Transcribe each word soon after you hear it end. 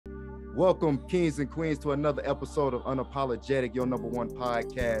Welcome, kings and queens, to another episode of Unapologetic, your number one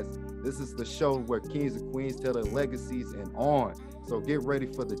podcast. This is the show where kings and queens tell their legacies and on. So get ready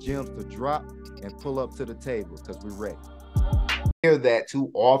for the gems to drop and pull up to the table because we're ready. Hear that too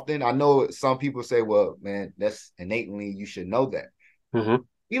often. I know some people say, well, man, that's innately, you should know that. Mm-hmm.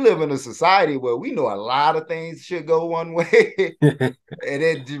 We live in a society where we know a lot of things should go one way and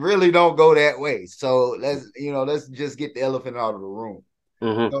it really don't go that way. So let's just get the elephant out of the room.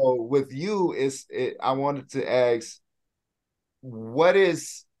 Mm-hmm. So with you, I wanted to ask, what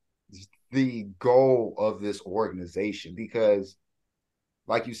is the goal of this organization? Because,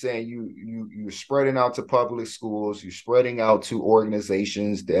 like you're saying, you're spreading out to public schools, you're spreading out to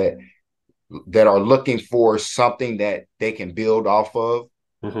organizations that are looking for something that they can build off of,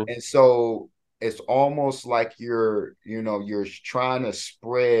 Mm-hmm. and so it's almost like you're trying to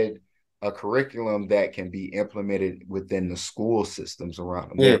spread a curriculum that can be implemented within the school systems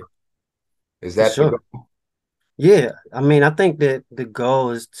around Yeah, America. Is for that the sure. goal? Yeah, I mean, I think that the goal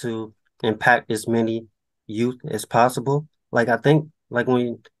is to impact as many youth as possible. Like I think, like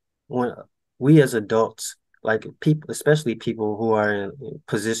when we as adults, like people, especially people who are in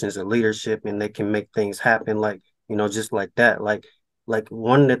positions of leadership and they can make things happen, like just like that. Like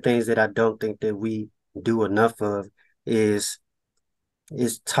one of the things that I don't think that we do enough of is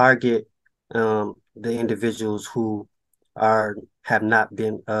target the individuals who are have not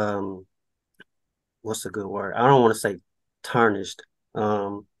been what's a good word? I don't want to say tarnished,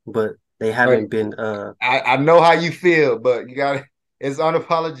 but they Right. haven't been I know how you feel, but you got to, it's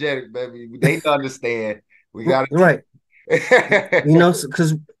unapologetic, baby. They understand. We got to right. teach.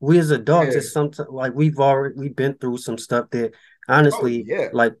 Because we as adults, Yeah. it's sometimes like we've been through some stuff that Oh, honestly, yeah.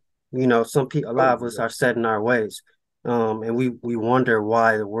 like some people, a lot Oh, of us yeah. are set in our ways, and we wonder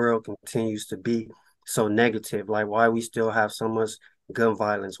why the world continues to be so negative, like why we still have so much gun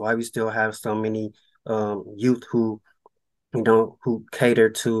violence, why we still have so many youth who who cater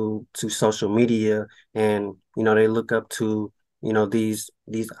to social media, and they look up to these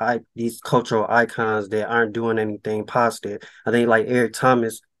cultural icons that aren't doing anything positive. I think like Eric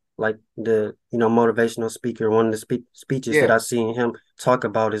Thomas, like the motivational speaker, one of the speeches that Yeah. I seen him talk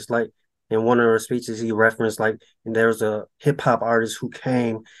about is like in one of the speeches he referenced like there was a hip hop artist who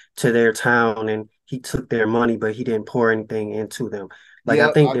came to their town and he took their money, but he didn't pour anything into them. Like I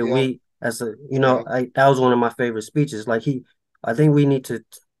Yeah. think that Yeah. we as a Yeah. that was one of my favorite speeches. Like I think we need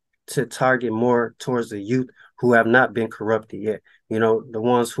to target more towards the youth who have not been corrupted yet. The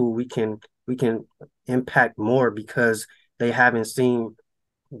ones who we can impact more because they haven't seen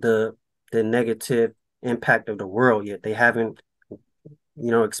the negative impact of the world yet. They haven't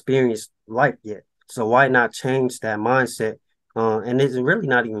experienced life yet. So why not change that mindset? And it's really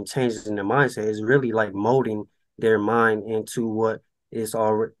not even changing the mindset. It's really like molding their mind into what is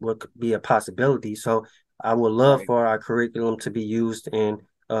already what could be a possibility. So I would love Right. for our curriculum to be used in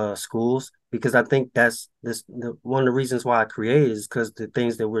schools because I think that's one of the reasons why I created is because the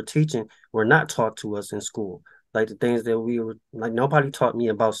things that we're teaching were not taught to us in school. Like the things that we were like, nobody taught me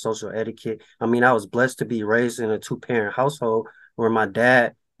about social etiquette. I mean, I was blessed to be raised in a two-parent household where my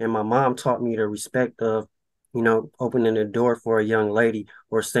dad and my mom taught me the respect of, opening the door for a young lady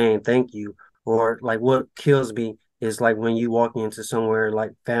or saying thank you. Or like what kills me is like when you walk into somewhere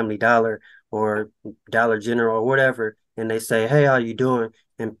like Family Dollar or Dollar General or whatever, and they say, "Hey, how you doing?"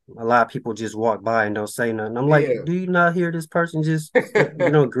 And a lot of people just walk by and don't say nothing. I'm like, Yeah. do you not hear this person just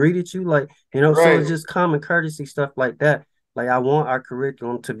greeted you? Like, so Right. it's just common courtesy stuff like that. Like I want our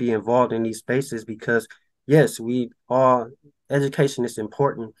curriculum to be involved in these spaces because yes, we all education is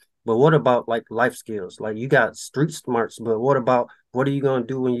important, but what about like life skills? Like you got street smarts, but what are you going to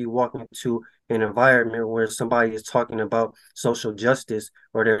do when you walk into an environment where somebody is talking about social justice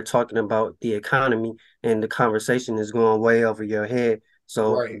or they're talking about the economy and the conversation is going way over your head?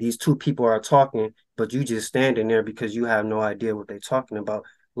 So Right. these two people are talking, but you just standing there because you have no idea what they're talking about.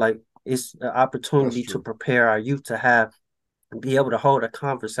 Like it's an That's opportunity to true. prepare our youth to have be able to hold a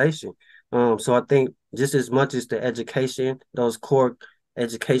conversation. So I think just as much as the education, those core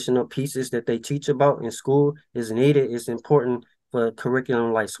educational pieces that they teach about in school is needed, it's important for a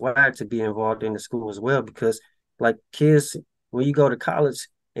curriculum like SWAG to be involved in the school as well. Because like kids, when you go to college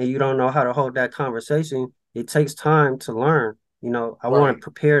and you don't know how to hold that conversation, it takes time to learn. I want Right. to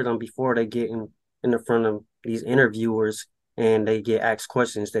prepare them before they get in the front of these interviewers and they get asked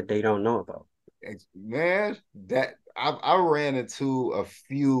questions that they don't know about. Man, that I ran into a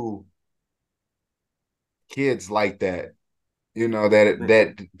few kids like that,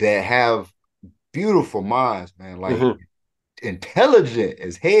 that have beautiful minds, man, like Mm-hmm. intelligent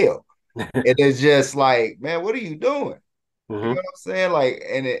as hell. It is just like, man, what are you doing? You know Mm-hmm. what I'm saying? Like,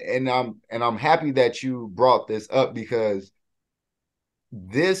 and I'm happy that you brought this up because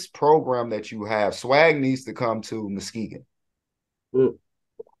this program that you have, swag needs to come to Muskegon. Mm.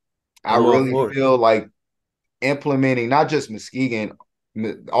 I I'm all really for feel like implementing not just Muskegon,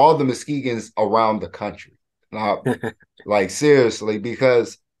 all the Muskegons around the country. Now, it. like seriously,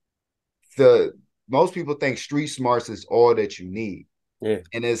 because the most people think street smarts is all that you need, Yeah.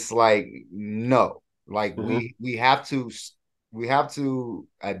 and it's like no, like Mm-hmm. we have to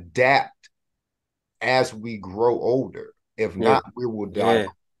adapt as we grow older. If Yeah. not, we will die. Yeah.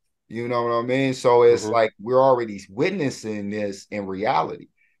 You know what I mean? So it's Mm-hmm. like we're already witnessing this in reality.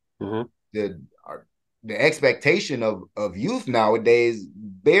 Mm-hmm. The the expectation of youth nowadays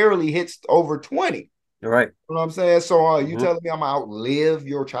barely hits over 20. You're right. You know what I'm saying? So you Mm-hmm. telling me I'm gonna outlive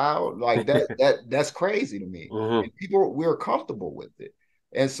your child? Like that's crazy to me. Mm-hmm. And people we're comfortable with it.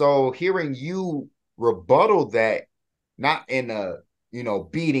 And so hearing you rebuttal that, not in a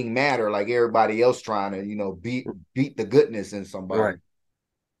beating matter like everybody else trying to beat the goodness in Right. somebody.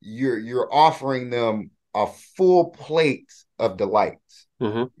 You're offering them a full plate of delights.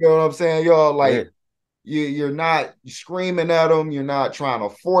 Mm-hmm. You know what I'm saying? Y'all Yeah. like you're not screaming at them. You're not trying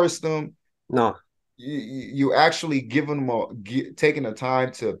to force them. No. You actually giving them taking the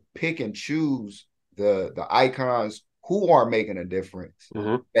time to pick and choose the icons who are making a difference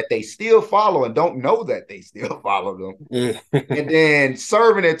Mm-hmm. that they still follow and don't know that they still follow them, Yeah. and then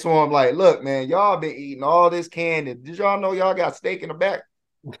serving it to them like, look, man, y'all been eating all this candy. Did y'all know y'all got steak in the back?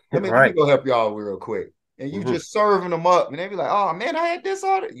 Let me Right. go help y'all real quick. And you Mm-hmm. just serving them up, and they be like, oh man, I had this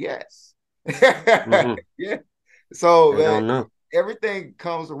order. Yes. Mm-hmm. Yeah. So They don't know. everything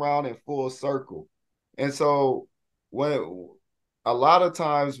comes around in full circle. And so when a lot of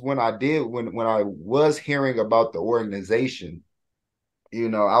times when I was hearing about the organization,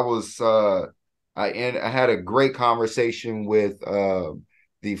 I was I had a great conversation with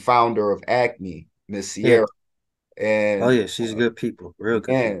the founder of Acme, Miss Yeah. Sierra, Oh and yeah. She's good people. Real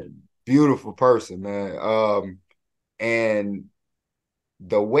good people. man, beautiful person, man. And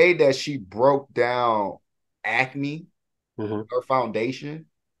the way that she broke down Acme, Mm-hmm. her foundation,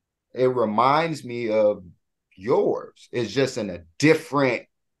 it reminds me of yours. It's just in a different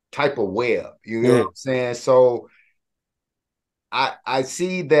type of web. You know what Yeah. I'm saying? So I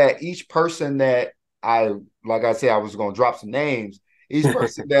see that each person that I like I said I was gonna drop some names. Each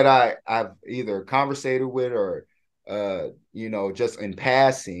person that I've either conversated with or just in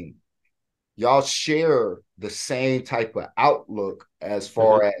passing, y'all share the same type of outlook as Mm-hmm.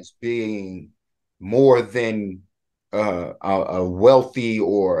 far as being more than a wealthy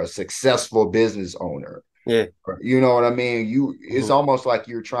or a successful business owner. Yeah. You know what I mean? It's Mm-hmm. almost like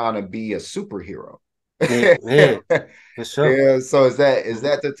you're trying to be a superhero. Yeah. Yeah. For sure. Yeah, so is Mm-hmm.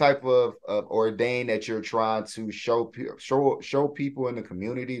 that the type of ordain that you're trying to show people in the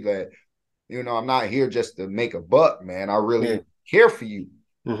community that I'm not here just to make a buck, man. I Yeah. really care for you.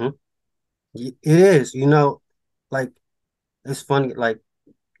 Mm-hmm. It is. Like it's funny. Like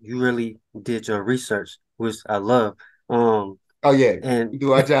you really did your research, which I love. Oh yeah, we And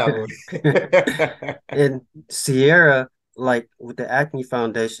do our job. and Sierra, like with the Acne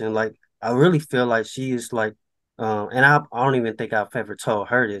Foundation, like I really feel like she is like, and I don't even think I've ever told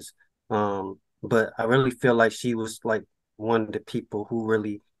her this, but I really feel like she was like one of the people who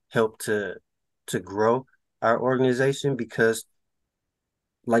really helped to grow our organization because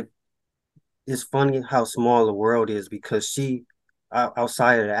like it's funny how small the world is because she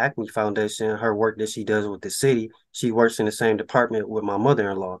outside of the Acme Foundation, her work that she does with the city, she works in the same department with my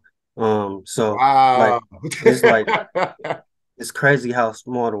mother-in-law. So like Wow. it's like it's crazy how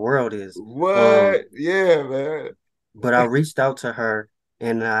small the world is. What? Yeah, man. But I reached out to her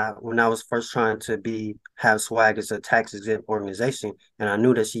and when I was first trying to have S.W.A.G as a tax exempt organization, and I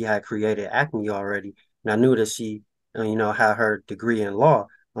knew that she had created Acme already, and I knew that she, had her degree in law.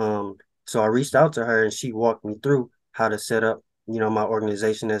 So I reached out to her and she walked me through how to set up, my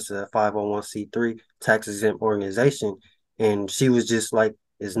organization as a 501c3 tax exempt organization. And she was just like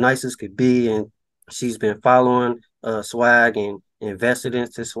as nice as could be. And she's been following S.W.A.G and invested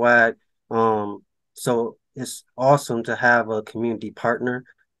into S.W.A.G. So it's awesome to have a community partner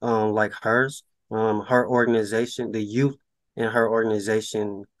like hers. Her organization, the youth in her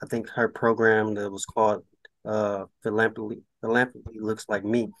organization, I think her program that was called Philanthropy Looks Like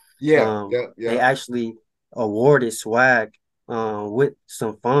Me. Yeah, Um, yeah, they yeah. actually awarded S.W.A.G with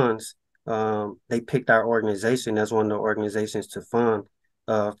some funds. They picked our organization as one of the organizations to fund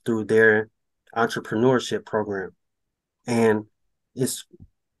through their entrepreneurship program. And it's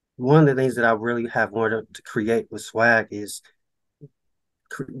one of the things that I really have wanted to create with S.W.A.G is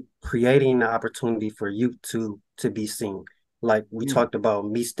creating the opportunity for youth to be seen. Like we Mm, talked about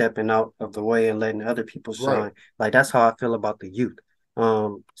me stepping out of the way and letting other people right. shine. Like that's how I feel about the youth.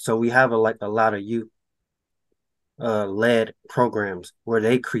 So we have a lot of youth led programs where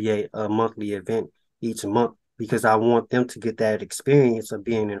they create a monthly event each month because I want them to get that experience of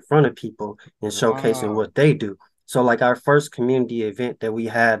being in front of people and showcasing Wow. what they do. So like our first community event that we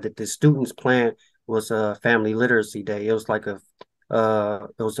had that the students planned was a family literacy day. It was like it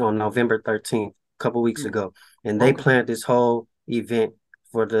was on November 13th, a couple weeks Mm, ago. And they okay. planned this whole event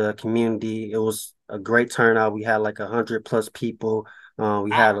for the community. It was a great turnout. We had like 100 plus people.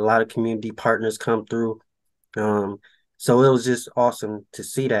 We had a Wow. lot of community partners come through. Um, so it was just awesome to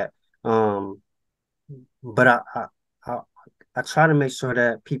see that. Um, but I I try to make sure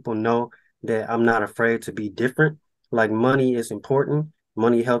that people know that I'm not afraid to be different. Like money is important.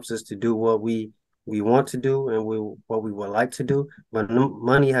 Money helps us to do what we want to do and what we would like to do. But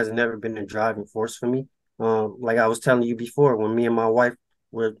money has never been a driving force for me. Like I was telling you before, when me and my wife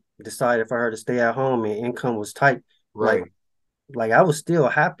were decided for her to stay at home and income was tight, like Right. I was still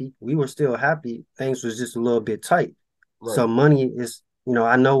happy. We were still happy. Things was just a little bit tight. So Right. money is,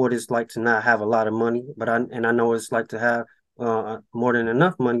 I know what it's like to not have a lot of money, but I know what it's like to have more than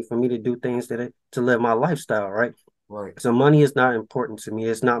enough money for me to do things to live my lifestyle, right? Right. So money is not important to me.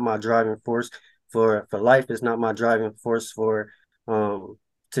 It's not my driving force for life. It's not my driving force for um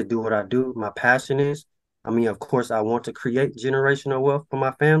to do what I do. My passion is. I mean, of course, I want to create generational wealth for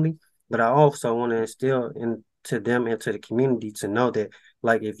my family, but I also want to instill into them and to the community to know that,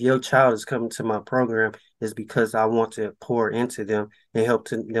 like, if your child is coming to my program, it's because I want to pour into them and help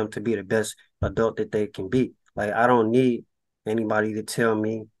them to be the best adult that they can be. Like, I don't need anybody to tell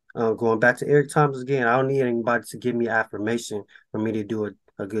me going back to Eric Thomas again, I don't need anybody to give me affirmation for me to do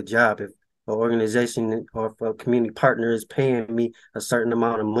a good job. If an organization or if a community partner is paying me a certain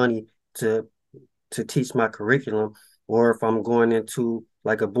amount of money to teach my curriculum, or if I'm going into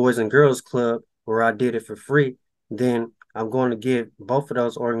like a boys and girls club where I did it for free, then I'm going to give both of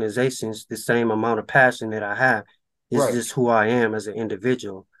those organizations the same amount of passion that I have. It's Right. just who I am as an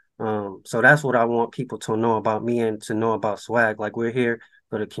individual. So that's what I want people to know about me and to know about swag. Like we're here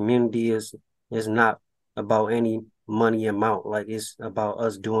for the community is not about any money amount. Like it's about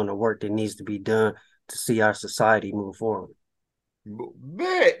us doing the work that needs to be done to see our society move forward.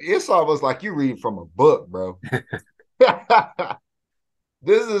 Man, it's almost like you read from a book, bro.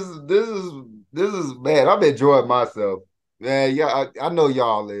 This is this is this is man. I'm enjoying myself, man. Yeah, I know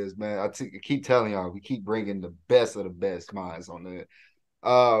y'all is man. Keep telling y'all, we keep bringing the best of the best minds on there.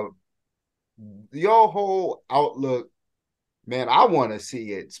 Uh, your whole outlook, man. I want to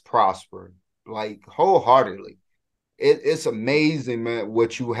see it prosper like wholeheartedly. It's amazing, man,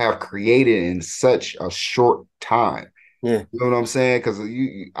 what you have created in such a short time. Yeah. You know what I'm saying? Because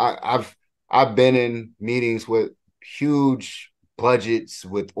I've been in meetings with huge budgets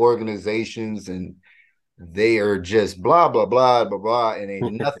with organizations, and they are just blah blah blah blah blah, and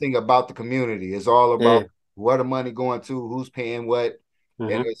ain't nothing about the community. It's all about Yeah. where the money going to, who's paying what, and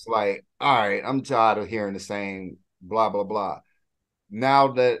Mm-hmm. it's like, all right, I'm tired of hearing the same blah blah blah. Now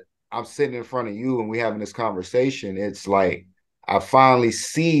that I'm sitting in front of you and we having this conversation, it's like I finally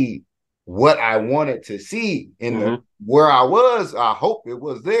see what I wanted to see in the Mm-hmm. where I was. I hope it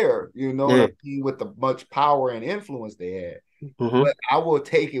was there, you know what I Yeah. mean, with the much power and influence they had. Mm-hmm. But I will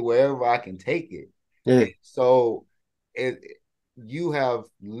take it wherever I can take it. Yeah. And so it you have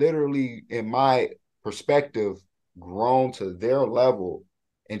literally, in my perspective, grown to their level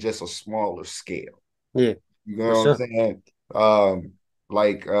in just a smaller scale. Yeah. You know For what I'm sure. saying?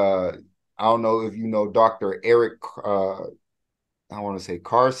 Like I don't know if you know Dr. Eric I want to say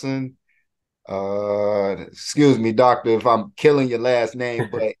Carson. Excuse me, doctor, if I'm killing your last name,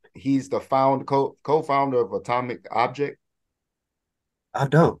 but he's the co-founder of Atomic Object. I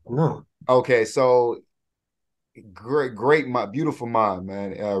don't. No. Okay, so great mind, beautiful mind,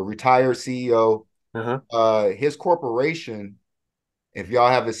 man. Retired CEO. Uh-huh. His corporation, if y'all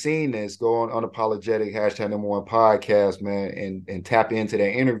haven't seen this, go on Unapologetic #1 podcast, man, and tap into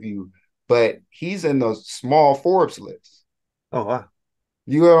that interview. But he's in the small Forbes list. Oh wow.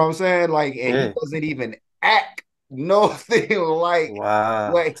 You know what I'm saying? Like, and he Yeah. doesn't even act nothing like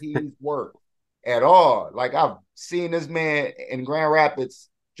Wow. what he's worth at all. Like, I've seen this man in Grand Rapids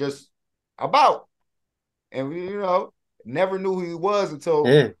just about, and never knew who he was until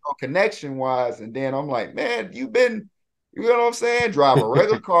Yeah. connection wise. And then I'm like, man, you've been, you know what I'm saying? Drive a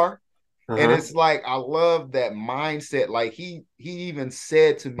regular car. And Uh-huh. it's like I love that mindset. Like he even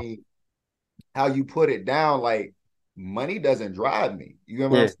said to me how you put it down, like money doesn't drive me. You know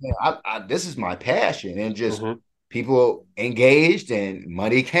what I'm Yeah. saying? This is my passion, and just Mm-hmm. people engaged and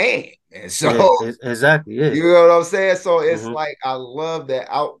money came. And Yeah, so exactly. Yeah. you know what I'm saying? So it's Mm-hmm. like I love that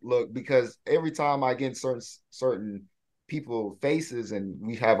outlook because every time I get certain people faces and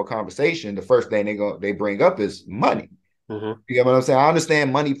we have a conversation, the first thing they bring up is money. Mm-hmm. You know what I'm saying? I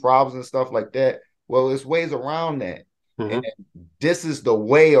understand money problems and stuff like that. Well, there's ways around that. And Mm-hmm. this is the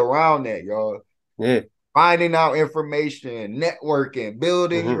way around that, y'all. Yeah. Finding out information, networking,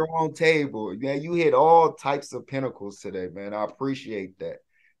 building Mm-hmm. your own table. Yeah, you hit all types of pinnacles today, man. I appreciate that.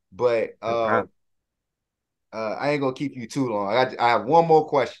 But No problem. I ain't gonna keep you too long. I have one more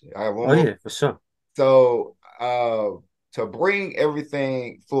question. I have one Oh more. yeah, for sure. So to bring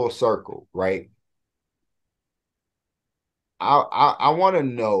everything full circle, right? I want to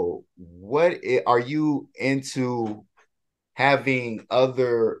know are you into having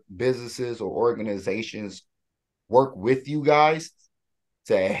other businesses or organizations work with you guys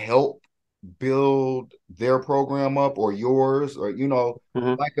to help build their program up or yours or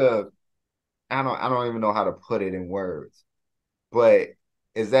Mm-hmm. like a I don't even know how to put it in words. But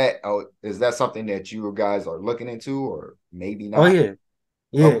is that something that you guys are looking into or maybe Oh not? yeah.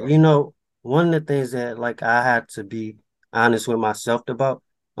 Yeah. Okay. One of the things that like I had to be honest with myself about,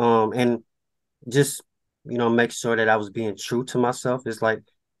 and just make sure that I was being true to myself is like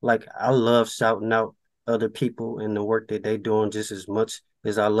I love shouting out other people and the work that they doing just as much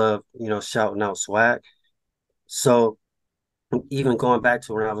as I love, shouting out swag. So even going back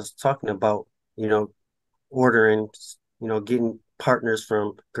to when I was talking about, you know, ordering, getting partners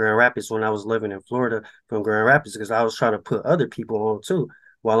from Grand Rapids when I was living in Florida from Grand Rapids because I was trying to put other people on too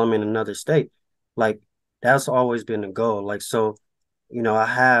while I'm in another state. Like that's always been the goal. Like so, I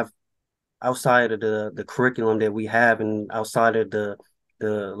have outside of the curriculum that we have and outside of the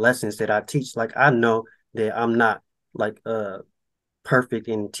lessons that I teach, like I know that I'm not like perfect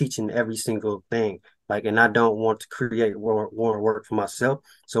in teaching every single thing. Like, and I don't want to create more work for myself.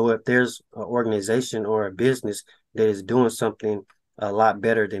 So if there's an organization or a business that is doing something a lot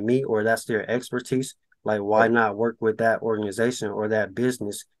better than me, or that's their expertise, like why Right. not work with that organization or that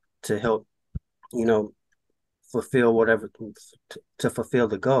business to help, you know, fulfill whatever to fulfill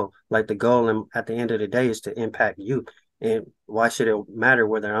the goal. Like the goal and at the end of the day is to impact you. And why should it matter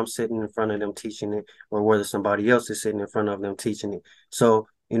whether I'm sitting in front of them teaching it or whether somebody else is sitting in front of them teaching it? So,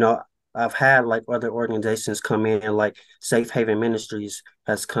 I've had like other organizations come in, like Safe Haven Ministries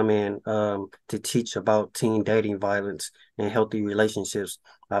has come in to teach about teen dating violence and healthy relationships.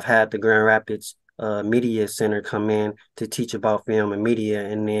 I've had the Grand Rapids Media Center come in to teach about film and media,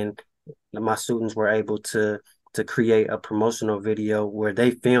 and then my students were able to create a promotional video where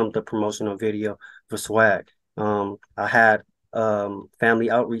they filmed the promotional video for swag. I had Family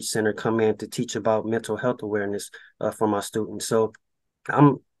Outreach Center come in to teach about mental health awareness for my students. So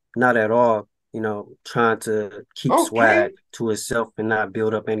I'm not at all, trying to keep swag Okay. to itself and not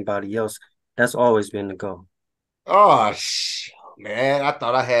build up anybody else. That's always been the goal. Oh man, I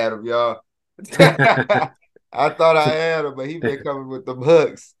thought I had him, y'all. I thought I had him, but he been coming with them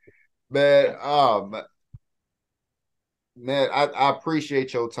hooks, man. Man, I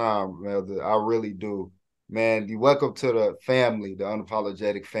appreciate your time, man. I really do, man. You welcome to the family, the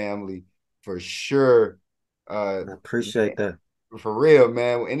unapologetic family, for sure. I Man, appreciate that. for real,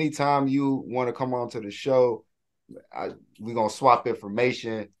 man. Anytime you want to come on to the show, we're gonna swap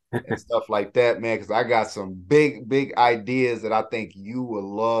information and stuff like that, man. Because I got some big ideas that I think you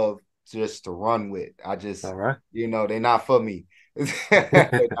will love just to run with. I just, All right. they're not for me.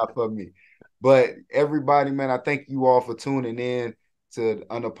 They're not for me. But everybody, man, I thank you all for tuning in to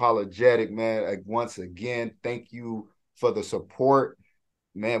Unapologetic, man. Like, once again, thank you for the support,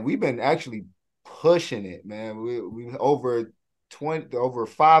 man. We've been actually pushing it, man. We over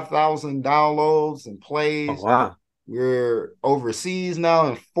 5,000 downloads and Oh, plays. wow. We're overseas now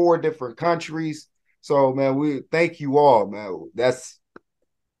in 4 different countries. So, man, we thank you all, man. That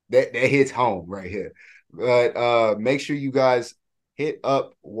hits home right here. But make sure you guys hit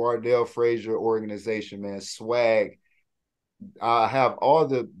up Wardell Frazier organization, man. Swag. I have all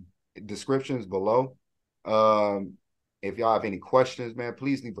the descriptions below. Um, if y'all have any questions, man,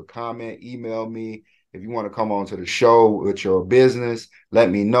 please leave a comment, email me. If you want to come on to the show with your business, let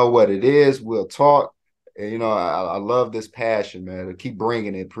me know what it is. We'll talk. And, I love this passion, man. To keep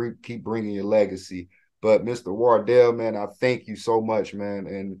bringing it, keep bringing your legacy. But Mr. Wardell, man, I thank you so much, man,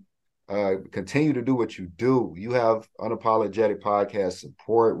 and continue to do what you do. You have unapologetic podcast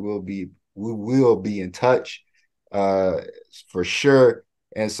support. We will be in touch, uh, for sure.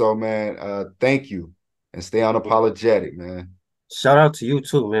 And so, man, thank you, and stay unapologetic, man. Shout out to you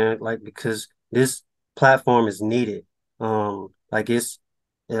too, man. Like because this platform is needed. Like it's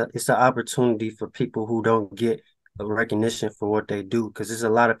an opportunity for people who don't get a recognition for what they do, because there's a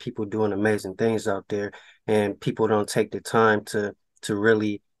lot of people doing amazing things out there, and people don't take the time to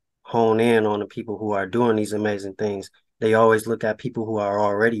really hone in on the people who are doing these amazing things. They always look at people who are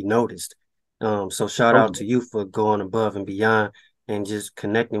already noticed. So shout Oh out yeah. to you for going above and beyond and just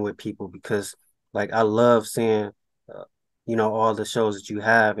connecting with people, because like I love seeing all the shows that you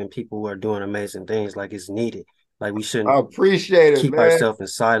have and people who are doing amazing things. Like, it's needed. Like, we shouldn't I appreciate it, keep man. ourselves in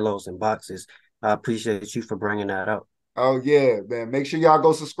silos and boxes. I appreciate you for bringing that up. Oh yeah, man. Make sure y'all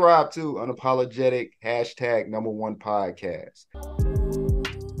go subscribe to Unapologetic #1 podcast.